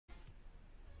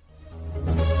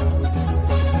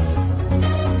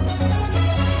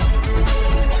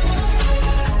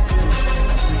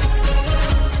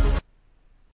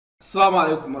Assalamu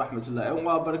alaikum warahmatullahi yan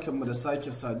uwa, barkanmu da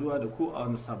sake saduwa da ku a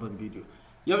wani sabon bidiyo.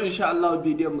 Yau insha Allah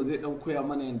bidiyon mu zai dan koya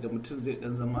mana yadda mutum zai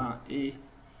dan zama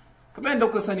kamar yadda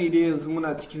kuka sani dai yanzu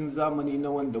muna cikin zamani na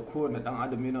wanda kowane dan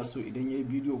adam yana so idan yayi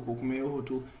bidiyo ko kuma yayi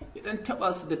hoto ya dan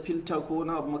taba su da filter ko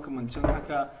wani abu makamancin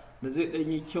haka da zai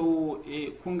dan yi kyau.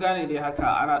 Kun gane dai haka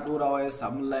ana dorawa ya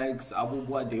samu likes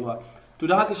abubuwa da yawa. To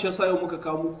da haka shi yasa yau muka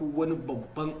kawo muku wani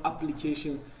babban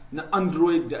application na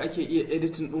Android da ake iya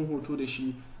editing din hoto da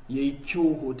shi yayi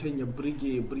kyau, hoton ya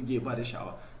burge ba da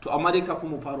sha'awa. To amma dai kafin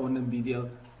mu fara wannan bidiyon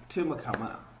taimaka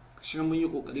mana, shi mun yi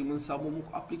kokari mun samu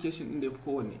muku application din da yafi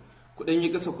kowanne. Ku dan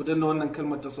yi kasa ku danna wannan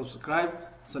kalmar ta subscribe,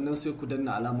 sannan sai ku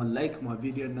danna alamar like ma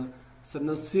bidiyon nan,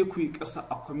 sannan sai ku yi kasa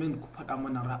a comment ku faɗa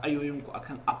mana ra'ayoyinku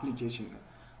akan application din.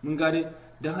 Mun gane,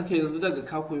 dan haka yanzu daga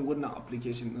ka koyi wannan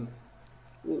application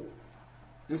din,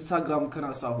 Instagram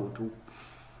kana sa hoto.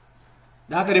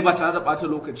 Da haka dai ba tare da ɓata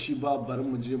lokaci ba, bari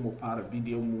mu je mu fara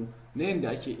bidiyon mu na yadda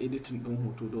ake editing ɗin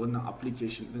hoto da wannan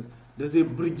application ɗin da zai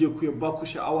burge ku ya ba ku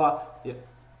sha'awa.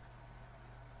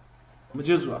 Mu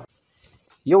je zuwa.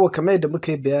 Yau kamar yadda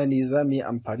muka yi bayani za mu yi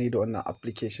amfani da wannan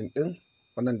application ɗin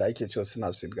wannan da ake cewa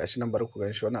Snapseed. Gashi nan bari ku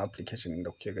gan shi, wannan application ɗin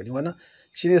da kuke gani wannan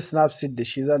shine Snapseed, da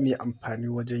shi za mu yi amfani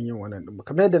wajen yin wannan ɗin.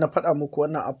 Kamar yadda na faɗa muku,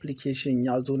 wannan application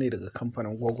ya zo ne daga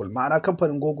kamfanin Google, ma'ana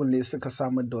kamfanin Google ne suka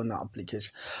samar da wannan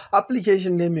application.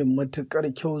 Application ne mai matuƙar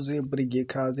kyau, zai burge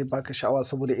ka, zai baka sha'awa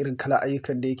saboda irin kala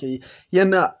ayyukan da yake yi.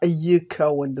 Yana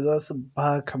ayyuka wanda za su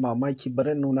baka mamaki.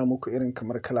 Bari in nuna muku irin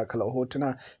kamar kala-kala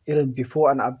hotuna, irin before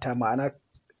and after, ma'ana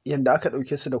yadda aka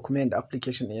ɗauke su da kuma yadda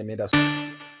application ɗin ya maida su.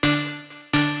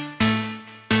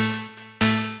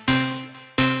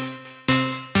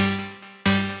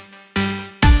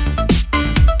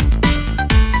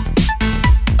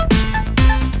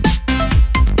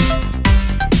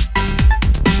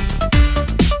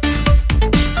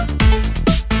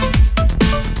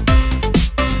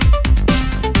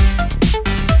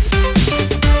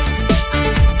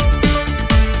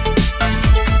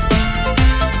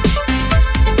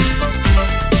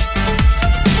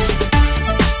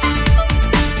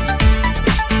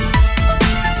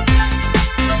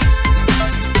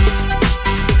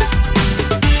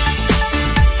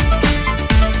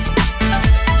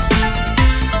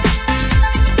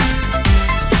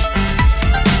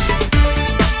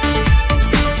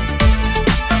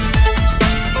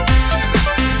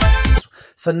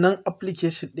 Sannan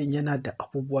application ɗin yana da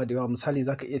abubuwa da yawa. Misali,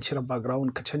 za ka iya cire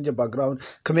background, ka canja background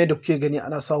kamar yadda kuke gani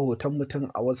ana sa hoton mutum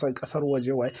a wasu ƙasar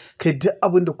waje, waye kai duk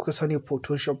abin da kuka sani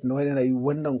Photoshop na yana yi,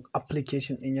 wannan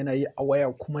application ɗin yana yi a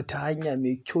waya kuma ta hanya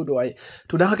mai kyau da waye.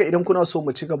 To don haka idan kuna so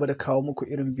mu ci gaba da kawo muku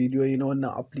irin bidiyoyi na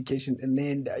wannan application ɗin na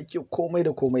yadda ake komai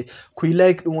da komai, ku yi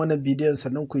like ɗin wannan bidiyon,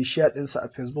 sannan ku yi share ɗinsa a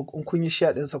Facebook. In kun yi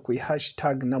share ɗinsa, ku yi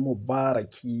hashtag na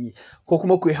MuBaRaKeeY ko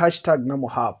kuma ku yi hashtag na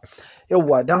muhab.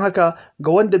 Yawwa, don haka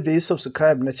ga wanda bai yi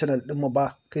subscribe na channel ɗinmu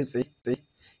ba kai tsaye,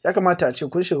 ya kamata a ce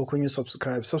kun shiga kun yi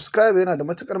subscribe. Subscribe yana da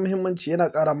matukar muhimmanci, yana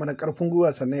ƙara mana ƙarfin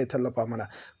gwiwa, sannan ya tallafa mana.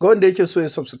 Ga wanda yake so ya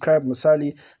subscribe,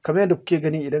 misali kamar yadda kuke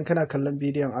gani idan kana kallon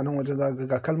bidiyon a nan waje za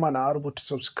ga kalma na rubuta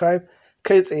subscribe,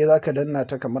 kai tsaye za ka danna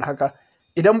ta kamar haka.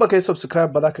 Idan baka yi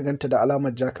subscribe ba za ka ganta da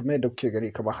alamar ja kamar yadda kuke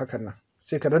gani kamar hakan nan,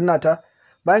 sai ka danna ta.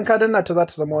 Bayan ka danna ta za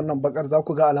ta zama wannan bakar, za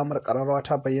ku ga alamar ƙararrawa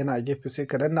ta bayyana a gefe, sai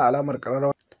ka danna alamar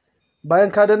ƙararrawa.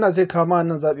 Bayan ka danna zai kama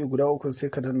wannan zaɓi guda uku, sai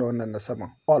ka danna wannan na saman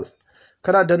all.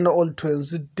 Kana danna all, to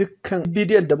yanzu dukkan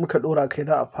bidiyon da muka ɗora kai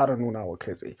za a fara nuna wa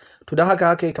kai tsaye. To don haka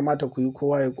ya kamata ku yi,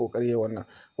 kowa ya ƙoƙari ya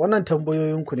wannan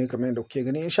tambayoyinku ne kamar yadda kuke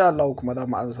gani. Insha Allah kuma za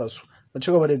mu ansa su. Mu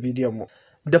ci gaba da bidiyon mu.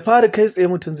 Da fari kai tsaye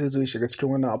mutum zai zo ya shiga cikin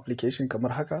wannan application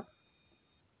kamar haka.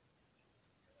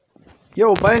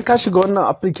 Yau bayan ka shiga wannan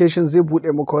application zai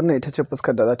buɗe maka, wannan ita ce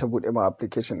fuskar da za ta buɗe ma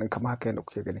application ɗin kamar haka yadda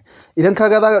kuke gani. Idan ka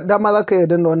ga dama za ka iya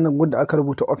danna wannan gun da aka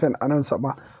rubuta open a nan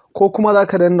sama, ko kuma za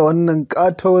ka danna wannan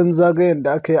ƙatawan zagayen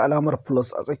da aka yi alamar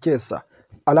plus a tsakiyarsa,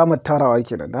 alamar tarawa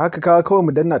kenan. Da haka kawai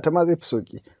mu danna ta ma zai fi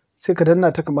sauki. Sai ka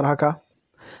danna ta kamar haka.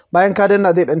 Bayan ka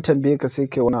danna zai dan tambaye ka, sai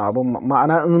kai wani abun,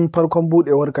 ma'ana in farkon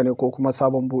budewar ka ne ko kuma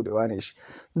sabon budewa ne shi.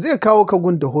 Zai kawo ka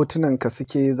gun da hotunan ka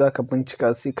suke, zaka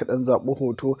bincika sai ka dan zaɓi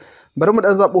hoto. Bari mu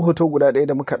dan zaɓi hoto guda ɗaya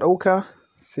da muka ɗauka,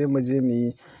 sai mu je mu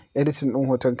yi editing ɗin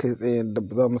hoton kai tsaye da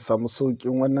za mu samu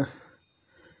sauƙin wannan.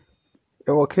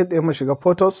 Yawa, kai tsaye mu shiga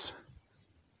photos.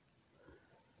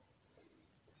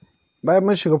 Bayan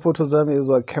mun shiga photos za mu iya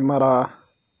zuwa camera.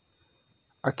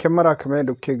 A camera kamar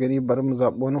yadda kuke gani, bari mu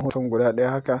zaɓi wani hoton guda ɗaya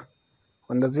haka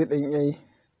wanda zai ɗan iya yi.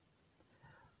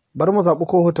 Bari mu zaɓi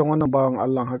ko hoton wannan bawan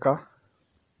Allah haka.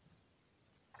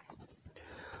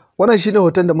 Wannan shine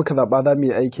hoton da muka zaɓa, za mu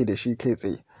yi aiki da shi kai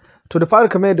tsaye. To da fara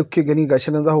kamar yadda kuke gani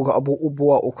gashi nan za ku ga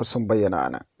abubuwa uku sun bayyana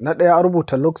ana. Na ɗaya a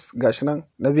rubuta looks gashi nan,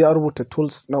 na biyu a rubuta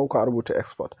tools, na uku a rubuta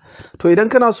export. To idan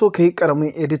kana so ka yi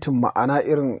ƙaramin editing ma'ana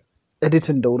irin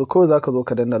editing da wuri kawai za ka zo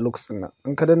ka danna looks ɗin nan.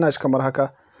 In ka danna shi kamar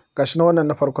haka gashi na wannan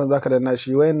na farkon za ka danna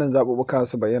shi wayannan zaɓuɓɓuka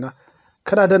su bayyana.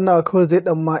 Kana dannawa kawai zai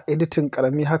ɗan ma editing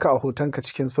ƙarami haka a hotonka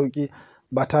cikin sauƙi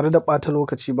ba tare da ɓata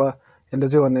lokaci ba yanda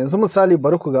zai wannan. Yanzu misali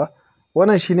bari ku ga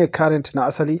wannan shine current na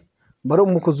asali. Bari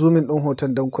in muku zoomin ɗin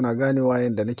hoton don kuna ganewa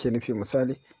yanda nake nufi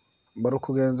misali. Bari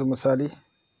ku ga yanzu misali.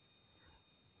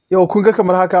 Yau kun ga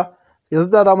kamar haka yanzu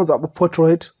da za mu zaɓi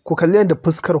portrait ku kalli yadda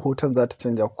fuskar hoton za ta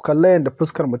canja. Ku kalli yadda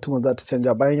fuskar mutumin za ta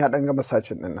canja bayan ya ɗan gama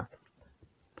sacin ɗin nan.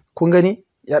 Kun gani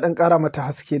ya ɗan ƙara mata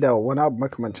haske da wani abu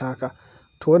makamancin haka.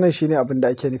 To wannan shine abin da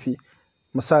ake nufi.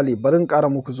 Misali bari in ƙara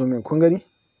muku zoomin kun gani.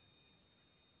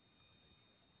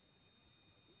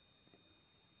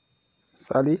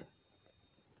 Misali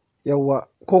yawwa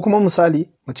ko kuma misali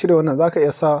mu cire wannan za ka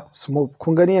iya sa smooth.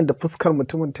 Kun gani yadda fuskar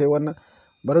mutumin ta yi wannan.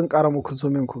 Bari in ƙara muku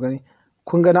zoomin ku gani.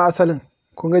 Kun ga na asalin,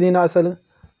 kun gani na asalin,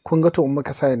 kun ga to in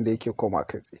muka sa yanda yake koma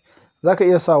kai tsaye. Za ka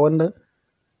iya sa wannan.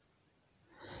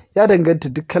 Ya danganta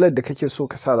duk kalar da kake so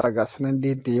ka sa ga su nan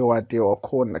dai da yawa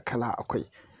kowanne kala akwai.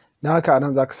 Don haka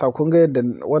anan za ka sa kun ga yadda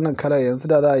wannan kala yanzu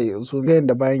da za a yi zoom ga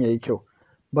yadda bayan ya yi kyau.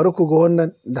 Bari ku ga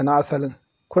wannan da na asalin.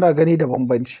 Kuna gani da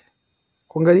bambanci.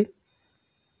 Kun gani?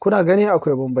 Kuna gani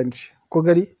akwai bambanci. Kun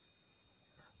gani?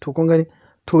 To kun gani?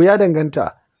 To ya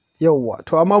danganta yawwa.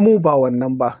 To amma mu ba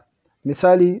wannan ba.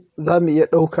 Misali za mu iya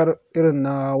ɗaukar irin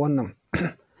na wannan.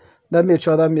 Za mu iya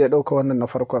cewa za mu iya ɗaukar wannan na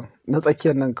farkon na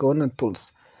tsakiyar nan ga wannan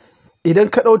tools. Idan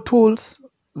ka ɗau tools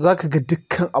za ka ga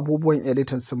dukkan abubuwan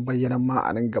editing sun bayyana ma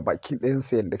a nan gabaki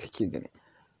ɗayansu yadda kake gani.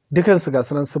 Dukansu ga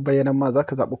su nan sun bayyana ma za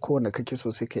ka zaɓi kowanne kake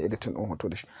so sai ka yi editing ɗin hoto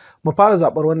da shi. Mu fara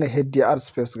zaɓar wannan HDR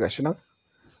space ga shi nan.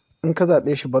 In ka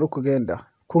zaɓe shi bari ku ga yadda.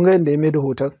 Kun ga yadda ya maida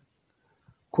hoton?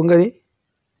 Kun gani?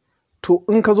 To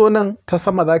in ka zo nan ta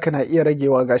sama za ka na iya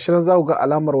ragewa ga shi nan za ku ga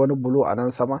alamar wani bulo a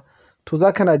nan sama. To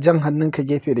za ka na jan hannunka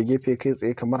gefe da gefe kai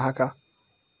tsaye kamar haka.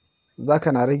 Za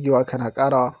ka na ragewa kana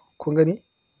ƙarawa. Kun gani?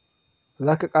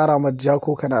 Za ka ƙara mar ja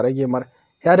ko kana rage mar.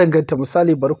 Ya danganta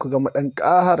misali bari ku ga mu ɗan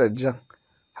ƙara jan.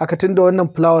 Haka tun da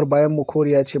wannan flower bayan mu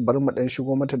koriya ce bari mu ɗan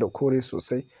shigo mata da kore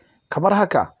sosai. Kamar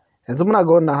haka. Yanzu muna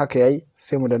ga wannan haka yayi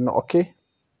sai mu danna OK.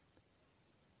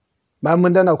 Bayan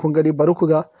mun danna kun gani bari ku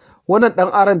ga wannan ɗan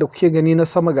aron da kuke gani na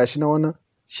sama gashi na wannan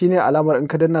shine alamar in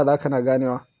ka danna za ka na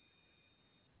ganewa.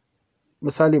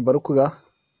 Misali bari ku ga.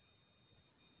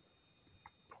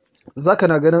 Za ka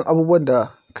na ganin abubuwan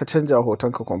da ka canja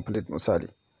hotonka complete misali.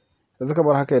 Yanzu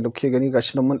kamar haka yadda kuke gani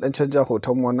gashi nan mun ɗan canja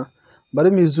hoton wannan.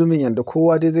 Bari mu yi zoomin yanda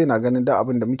kowa dai zai na ganin da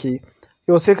abin da muke yi.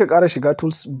 Yau sai ka ƙara shiga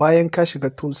tools bayan ka shiga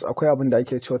tools akwai abin da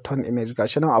ake cewa turn image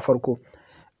gashi nan a farko.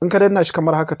 In ka danna shi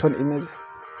kamar haka turn image.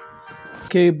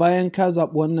 Okay bayan ka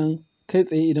zaɓi wannan kai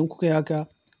tsaye idan kuka yi haka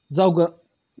za ku ga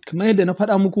kamar yadda na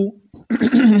faɗa muku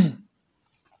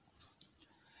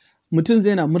mutum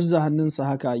zai na murza hannunsa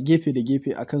haka gefe da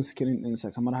gefe akan screen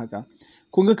ɗinsa kamar haka.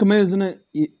 Kun ga kamar yanzu nan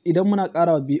idan muna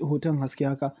ƙara wa hoton haske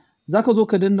haka za ka zo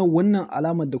ka danna wannan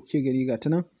alamar da kuke gani ga ta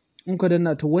nan. In ka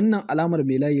danna ta wannan alamar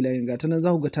mai layi layin ga ta nan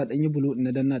za ku ga ta ɗan yi bulo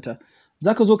na danna ta.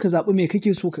 Za ka zo ka zaɓi me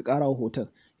kake so ka ƙara wa hoton.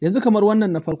 Yanzu kamar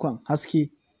wannan na farkon haske.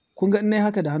 Kun ga in na yi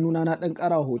haka da hannuna na ɗan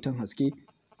ƙara wa hoton haske.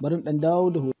 Bari in ɗan dawo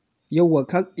da hoton. Yawwa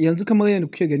yanzu kamar yadda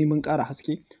kuke gani mun ƙara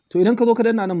haske. To idan ka zo ka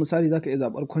danna nan misali za ka iya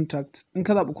zaɓar contrast. In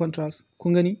ka zaɓi contrast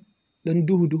kun gani ɗan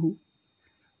duhu.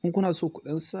 In kuna so ku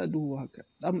ɗan sa duhu haka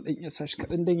za mu ɗan iya sa shi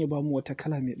kaɗan don ya ba mu wata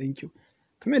kala mai ɗan kyau.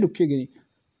 Kamar yadda kuke gani.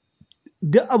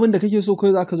 Duk abin da kake so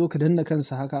kawai za ka zo ka danna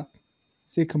kansa haka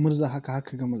sai ka murza haka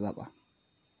gama zaɓa.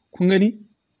 Kun gani?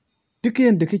 Duka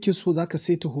yadda kake so za ka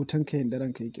saita hotonka yadda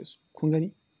ranka yake so. Kun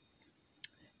gani?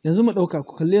 Yanzu mu ɗauka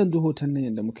ku kalli yanzu hoton nan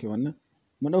yadda muka yi wannan.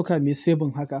 Mu ɗauka mai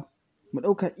sebin haka. Mu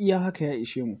ɗauka iya haka ya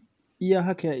ishe mu. Iya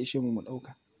haka ya ishe mu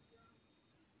ɗauka.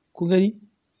 Kun gani?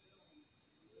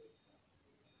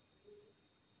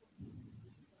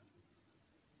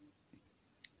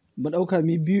 Mu ɗauka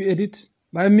mu biyu edit.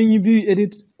 Bayan mun yi biyu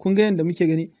edit kun ga yadda muke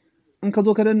gani. In ka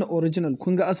zo ka danna original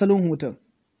kun ga asalin hoton.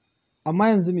 Amma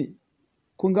yanzu me?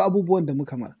 Kun ga abubuwan da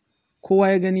muka mar. Kowa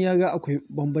ya gani ya ga akwai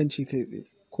bambanci kai tsaye.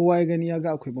 Kowa ya gani ya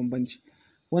ga akwai bambanci.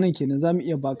 Wannan kenan za mu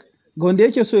iya baka. Ga wanda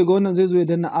yake so ya ga wannan zai zo ya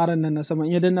danna aron nan na sama.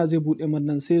 In ya danna zai buɗe man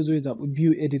nan sai ya zo ya zaɓi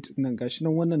biyu edit nan gashi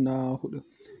nan wannan na hudu.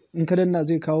 In ka danna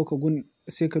zai kawo ka gun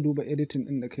sai ka duba editing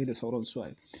ɗin da kai da sauransu.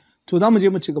 To za mu je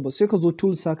mu ci gaba sai ka zo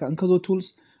tools haka. In ka zo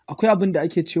tools akwai abin da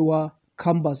ake cewa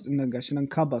canvas ɗin nan gashi nan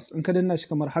canvas. In ka danna shi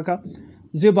kamar haka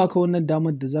zai baka wannan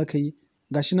damar da za ka yi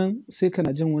gashi nan sai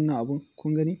kana jan wannan abun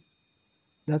kun gani.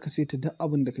 Za ka saita duk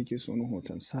abin da kake so na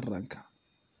hoton san ranka.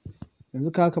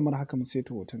 yanzu ka kamar haka mu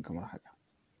saita hoton kamar haka.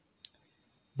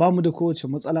 Ba mu da kowace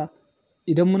matsala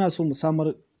idan muna so mu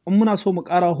samar, in muna so mu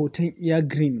ƙara hoton iya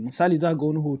green, misali za ga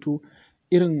wani hoto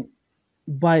irin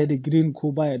baya da green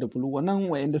ko baya da blue, wannan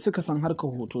wayanda suka san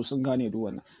harkar hoto sun gane duk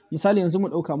wannan. Misali yanzu mu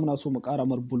ɗauka muna so mu ƙara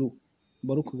mar blue,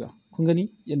 bari ku ga, kun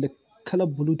gani yadda kalar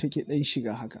blue take ɗan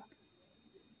shiga haka,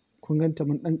 kun ganta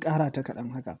mun ɗan ƙara ta kaɗan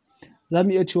haka. Za mu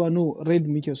iya cewa no, red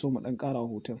muke so mu ɗan ƙara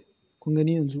hoton, kun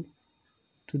gani yanzu,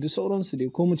 to da sauransu dai,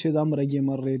 ko mu ce za mu rage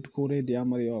man red ko red ya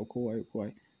mar yawa ko waye ko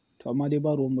waye, to amma dai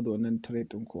ba ruwanmu da wannan trade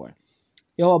ɗin ko waye.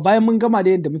 Yawa bayan mun gama da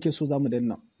yadda muke so za mu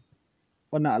danna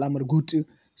wannan alamar good,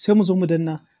 sai mu zo mu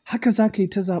danna. Haka za ka yi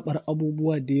ta zaɓar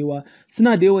abubuwa da yawa,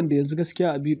 suna da yawan da yanzu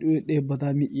gaskiya a bidiyo ɗaya ba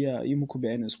za mu iya yi muku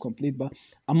bayanin su complete ba,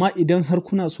 amma idan har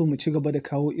kuna so mu ci gaba da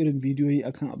kawo irin bidiyoyi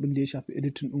akan abin da ya shafi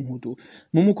editing ɗin hoto,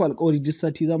 mun muku alƙawari duk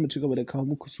sati za mu ci gaba da kawo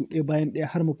muku su ɗaya bayan ɗaya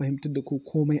har mu fahimtar da ku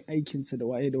komai aikinsa da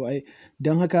waye da waye.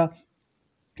 Don haka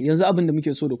yanzu abin da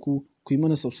muke so da ku yi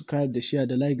mana subscribe da share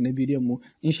da like na bidiyon mu.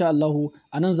 Insha Allahu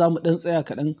a nan za mu ɗan tsaya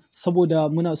kaɗan saboda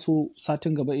muna so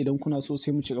satin gaba idan kuna so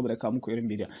sai mu ci gaba da kawo muku irin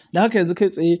bidiyon. Da haka yanzu kai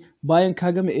tsaye bayan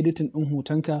ka gama editing ɗin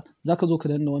hotonka za ka zo ka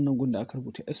danna wannan gun da aka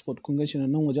rubuta export, kun gan shi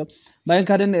nan wajen. Bayan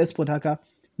ka danna export haka,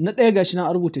 na ɗaya gashi nan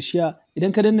an rubuta share,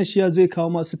 idan ka danna share zai kawo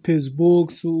masu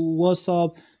Facebook, su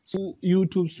WhatsApp, su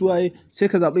YouTube, su waye, sai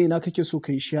ka zaɓi ina kake so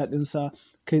ka yi share ɗinsa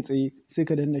kai tsaye, sai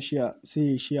ka danna share, sai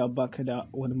ya share baka da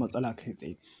wani matsala kai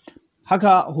tsaye.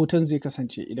 Haka hoton zai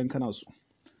kasance idan kana so.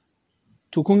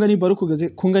 To kun gani, bari ku ga,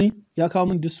 kun gani ya kawo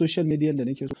min duk social media da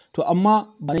nake so. To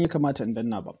amma ba nan ya kamata in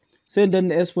danna ba. Sai in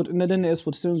danna export, in na danna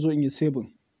export sai in zo in yi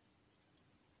saving.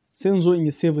 Sai in zo in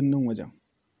yi saving nan wajen.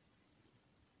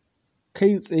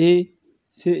 Kai tsaye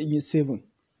sai in yi saving.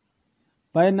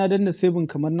 Bayan na danna saving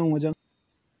kamar nan wajen,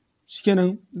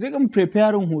 shikenan zai gama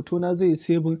preparing hoto na, zai yi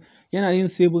saving, yana yin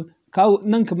saving.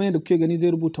 Nan kamar yadda kuke gani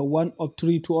zai rubuta 1 of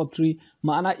 3, 2 of 3,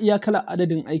 ma'ana iya kala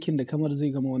adadin aikin da kamar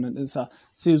zai gama wannan ɗinsa,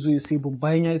 sai zo ya saving.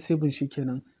 Bayan ya yi saving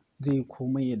shikenan zai yi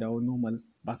komai ya dawo normal,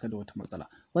 baka da wata matsala.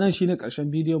 Wannan shine ƙarshen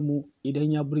bidiyon mu.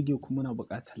 Idan ya burge ku muna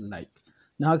buƙatar like.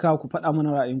 Na haka ku faɗa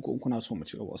mana ra'ayinku in kuna so mu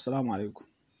ci gaba. Assalamu alaikum.